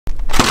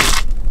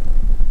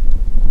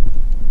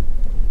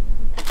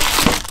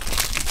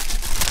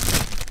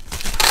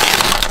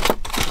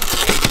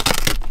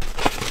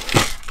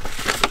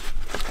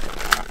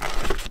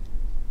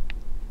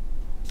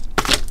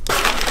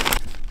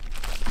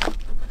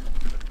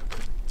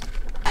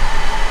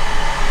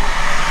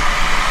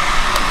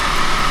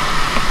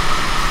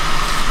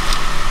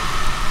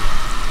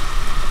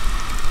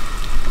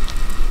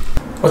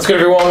What's good,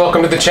 everyone?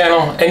 Welcome to the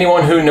channel.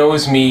 Anyone who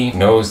knows me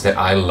knows that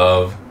I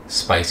love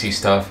spicy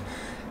stuff,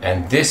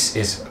 and this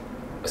is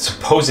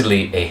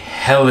supposedly a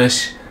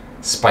hellish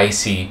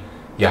spicy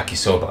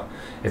yakisoba.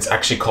 It's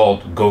actually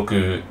called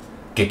Goku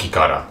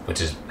Gekikara,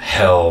 which is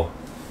hell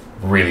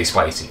really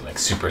spicy, like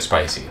super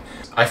spicy.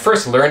 I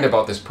first learned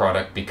about this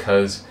product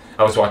because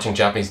I was watching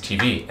Japanese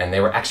TV and they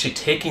were actually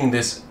taking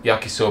this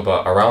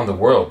yakisoba around the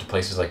world to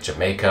places like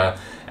Jamaica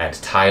and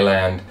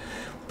Thailand,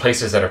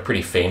 places that are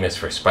pretty famous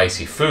for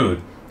spicy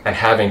food, and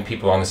having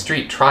people on the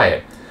street try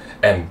it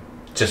and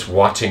just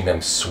watching them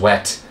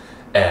sweat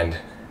and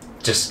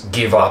just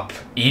give up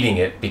eating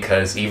it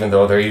because even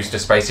though they're used to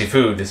spicy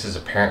food, this is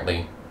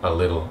apparently a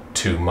little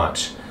too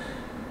much.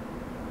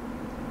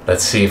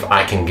 Let's see if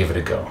I can give it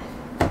a go.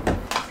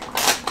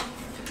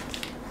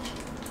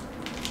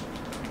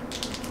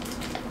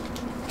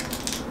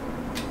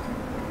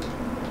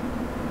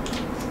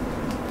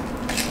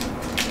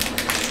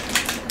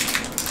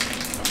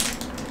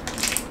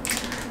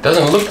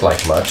 Doesn't look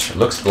like much. It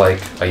looks like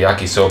a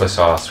yakisoba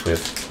sauce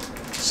with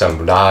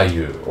some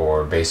rayu,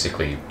 or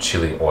basically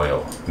chili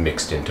oil,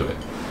 mixed into it.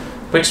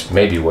 Which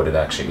may be what it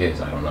actually is,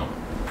 I don't know.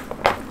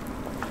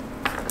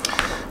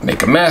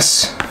 Make a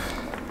mess.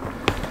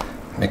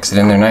 Mix it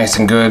in there nice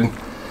and good.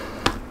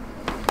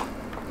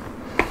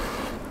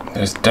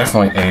 There's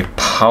definitely a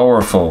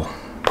powerful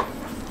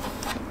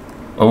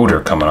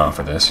odor coming off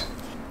of this.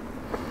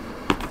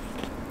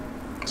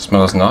 It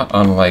smells not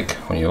unlike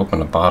when you open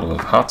a bottle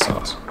of hot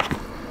sauce.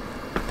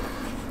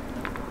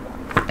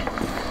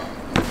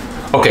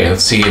 Okay,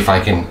 let's see if I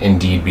can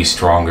indeed be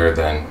stronger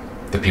than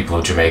the people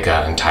of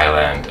Jamaica and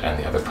Thailand and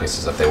the other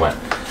places that they went.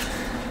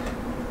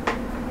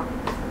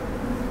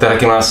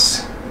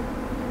 Itadakimasu.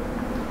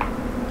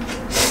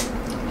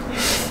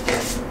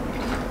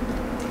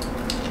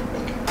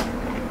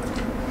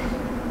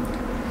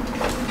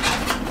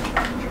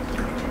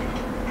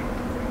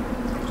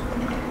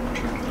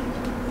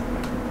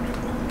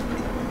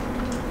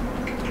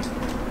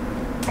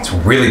 It's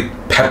really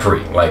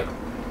peppery, like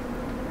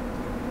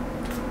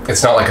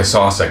it's not like a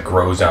sauce that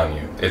grows on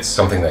you. It's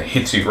something that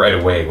hits you right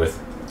away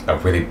with a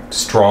really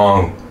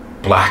strong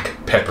black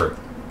pepper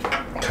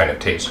kind of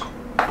taste.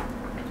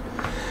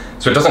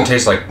 So it doesn't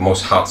taste like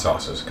most hot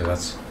sauces,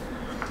 because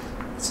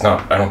it's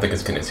not, I don't think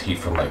it's getting its heat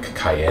from like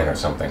cayenne or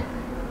something,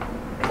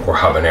 or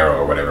habanero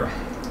or whatever.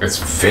 It's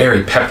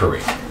very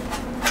peppery.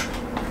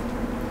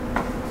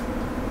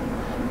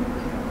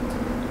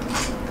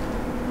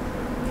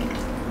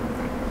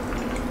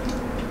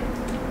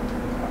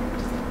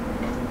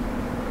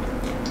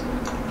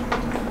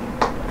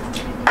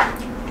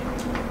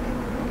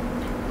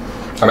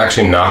 I'm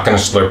actually not going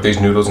to slurp these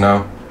noodles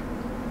now.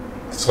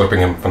 Slurping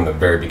them from the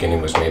very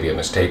beginning was maybe a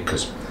mistake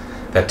because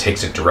that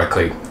takes it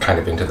directly kind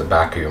of into the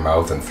back of your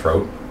mouth and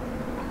throat.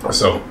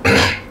 So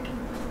that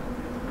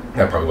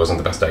probably wasn't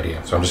the best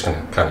idea. So I'm just going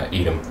to kind of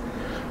eat them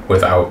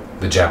without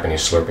the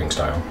Japanese slurping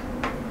style.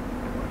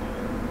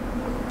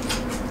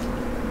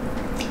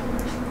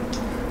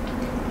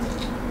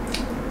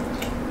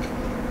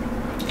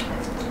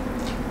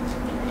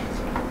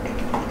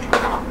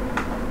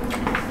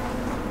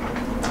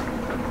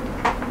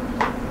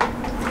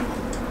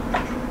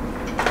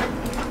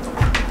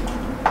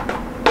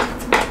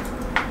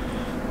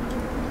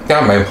 Yeah,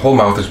 my whole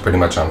mouth is pretty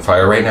much on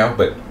fire right now,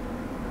 but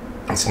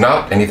it's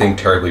not anything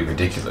terribly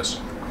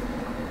ridiculous.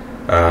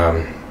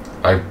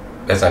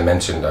 As I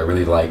mentioned, I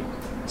really like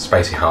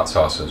spicy hot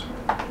sauces.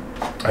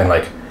 And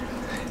like,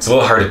 it's a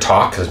little hard to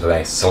talk because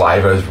my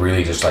saliva is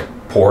really just like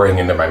pouring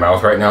into my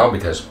mouth right now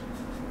because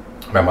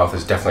my mouth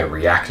is definitely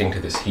reacting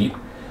to this heat.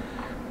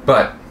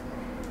 But,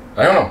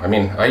 I don't know, I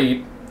mean, I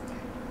eat,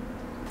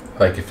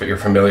 like if you're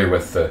familiar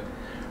with the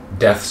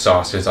death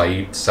sauces, I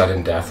eat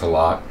sudden death a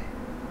lot.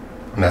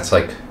 And that's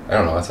like, I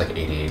don't know, that's like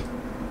 88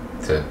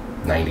 to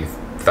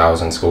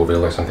 90,000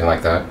 Scoville or something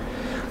like that.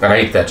 And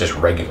I eat that just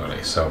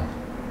regularly, so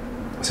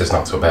it's just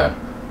not so bad.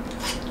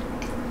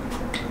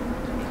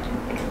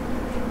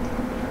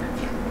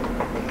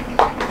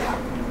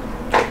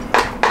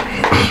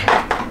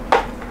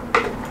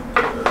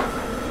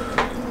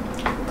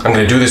 I'm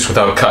going to do this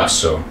without cuts,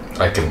 so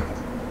I can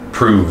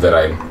prove that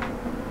I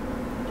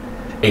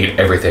ate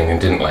everything and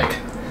didn't like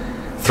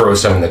throw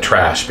some in the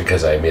trash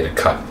because I made a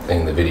cut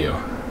in the video.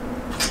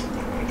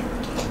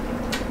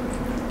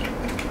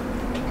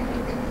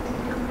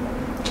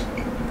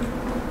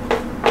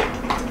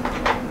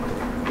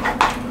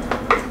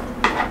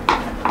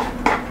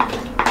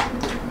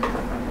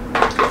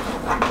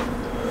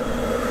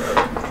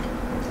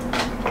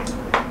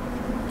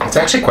 It's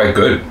actually quite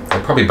good.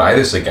 I'd probably buy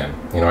this again.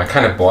 You know, I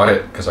kind of bought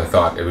it because I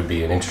thought it would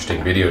be an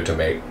interesting video to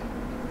make.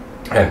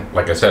 And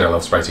like I said, I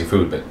love spicy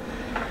food, but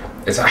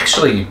it's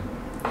actually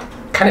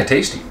kind of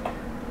tasty.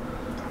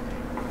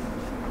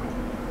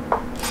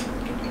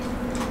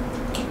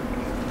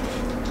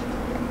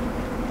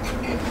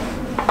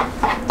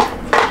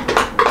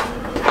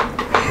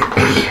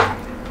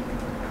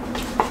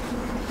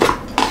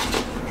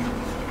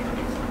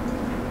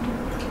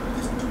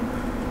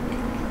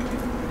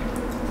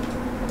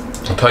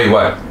 I'll tell you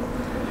what,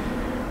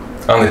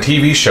 On the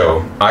TV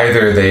show,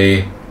 either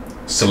they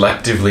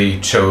selectively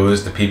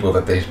chose the people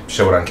that they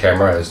showed on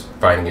camera as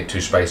finding it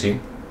too spicy,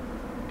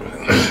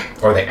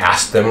 or they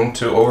asked them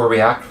to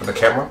overreact for the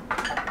camera,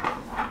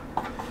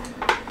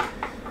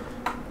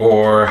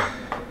 or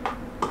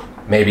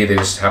maybe they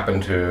just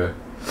happened to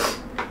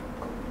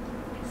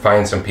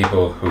find some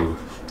people who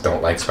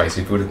don't like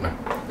spicy food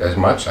as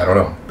much. I don't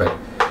know, but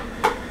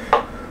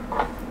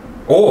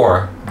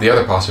or the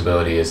other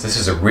possibility is this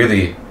is a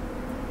really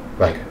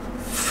like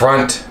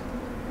front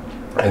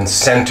and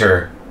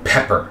center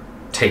pepper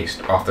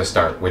taste off the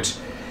start, which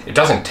it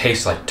doesn't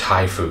taste like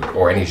Thai food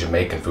or any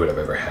Jamaican food I've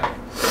ever had.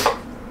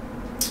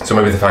 So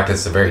maybe the fact that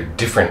it's a very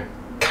different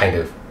kind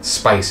of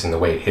spice in the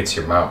way it hits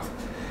your mouth,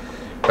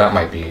 that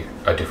might be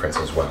a difference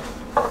as well.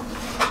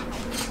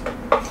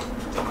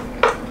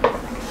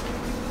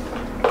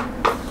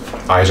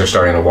 Eyes are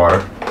starting to water,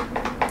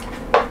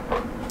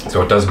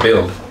 so it does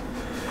build.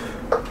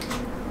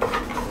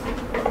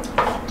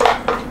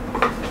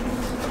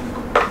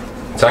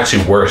 It's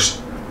actually worse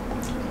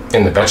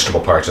in the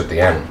vegetable parts at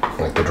the end,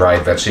 like the dried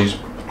veggies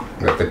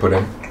that they put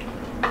in.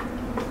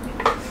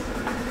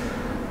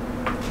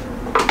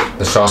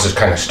 The sauce is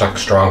kind of stuck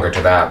stronger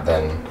to that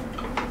than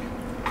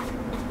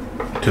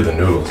to the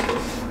noodles.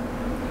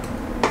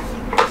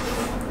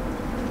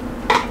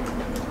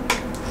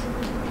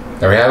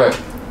 There we have it.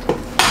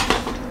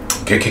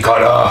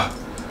 Gekikara!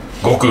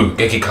 Goku,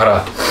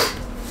 Gekikara!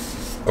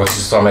 What's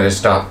the stomach to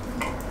stop?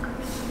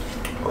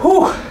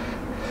 Whew!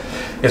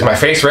 Is my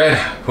face red?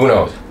 Who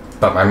knows?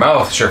 But my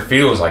mouth sure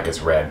feels like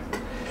it's red.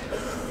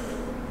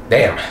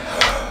 Damn.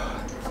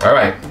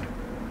 Alright.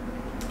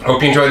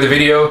 Hope you enjoyed the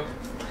video.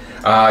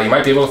 You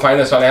might be able to find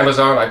this on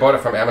Amazon. I bought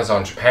it from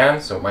Amazon Japan,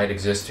 so it might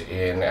exist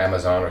in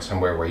Amazon or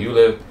somewhere where you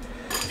live.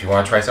 If you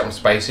want to try something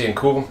spicy and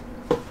cool.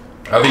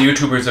 Other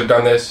YouTubers have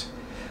done this,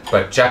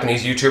 but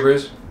Japanese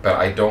YouTubers, but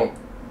I don't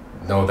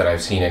know that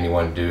I've seen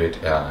anyone do it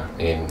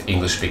in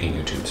English-speaking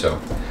YouTube, so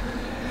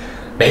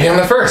maybe I'm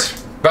the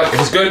first. But it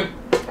was good.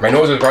 My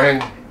nose is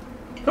running.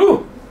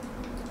 Ooh.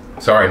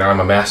 Sorry, now I'm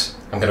a mess.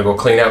 I'm gonna go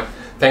clean up.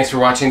 Thanks for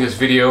watching this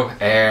video,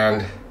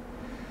 and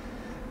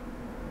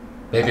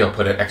maybe I'll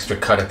put an extra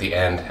cut at the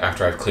end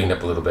after I've cleaned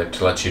up a little bit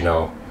to let you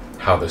know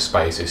how the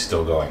spice is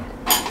still going.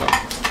 So,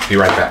 be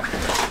right back.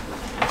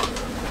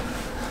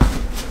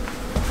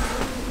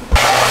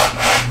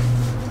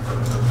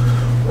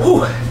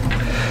 Whew.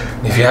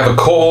 If you have a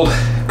cold,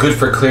 good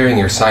for clearing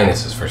your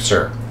sinuses for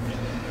sure.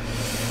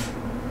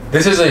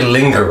 This is a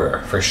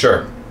lingerer for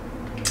sure.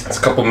 It's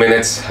a couple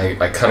minutes.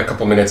 I cut a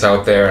couple minutes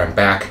out there. I'm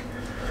back,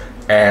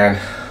 and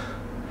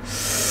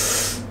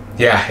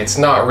yeah, it's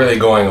not really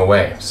going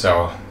away.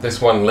 So this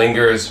one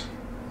lingers.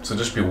 So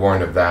just be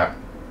warned of that.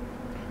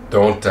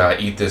 Don't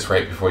eat this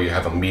right before you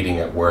have a meeting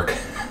at work,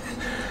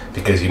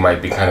 because you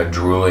might be kind of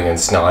drooling and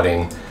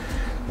snotting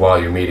while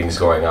your meeting's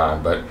going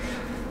on. But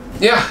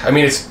yeah, I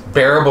mean, it's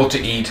bearable to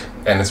eat,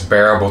 and it's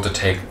bearable to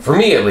take, for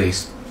me at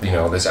least, you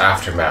know, this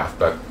aftermath.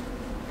 But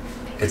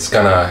it's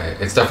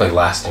definitely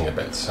lasting a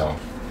bit. So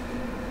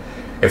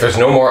if there's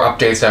no more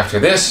updates after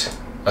this,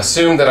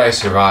 assume that I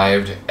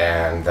survived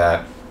and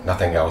that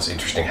nothing else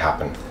interesting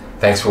happened.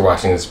 Thanks for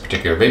watching this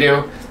particular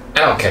video, and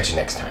I'll catch you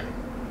next time.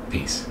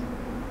 Peace.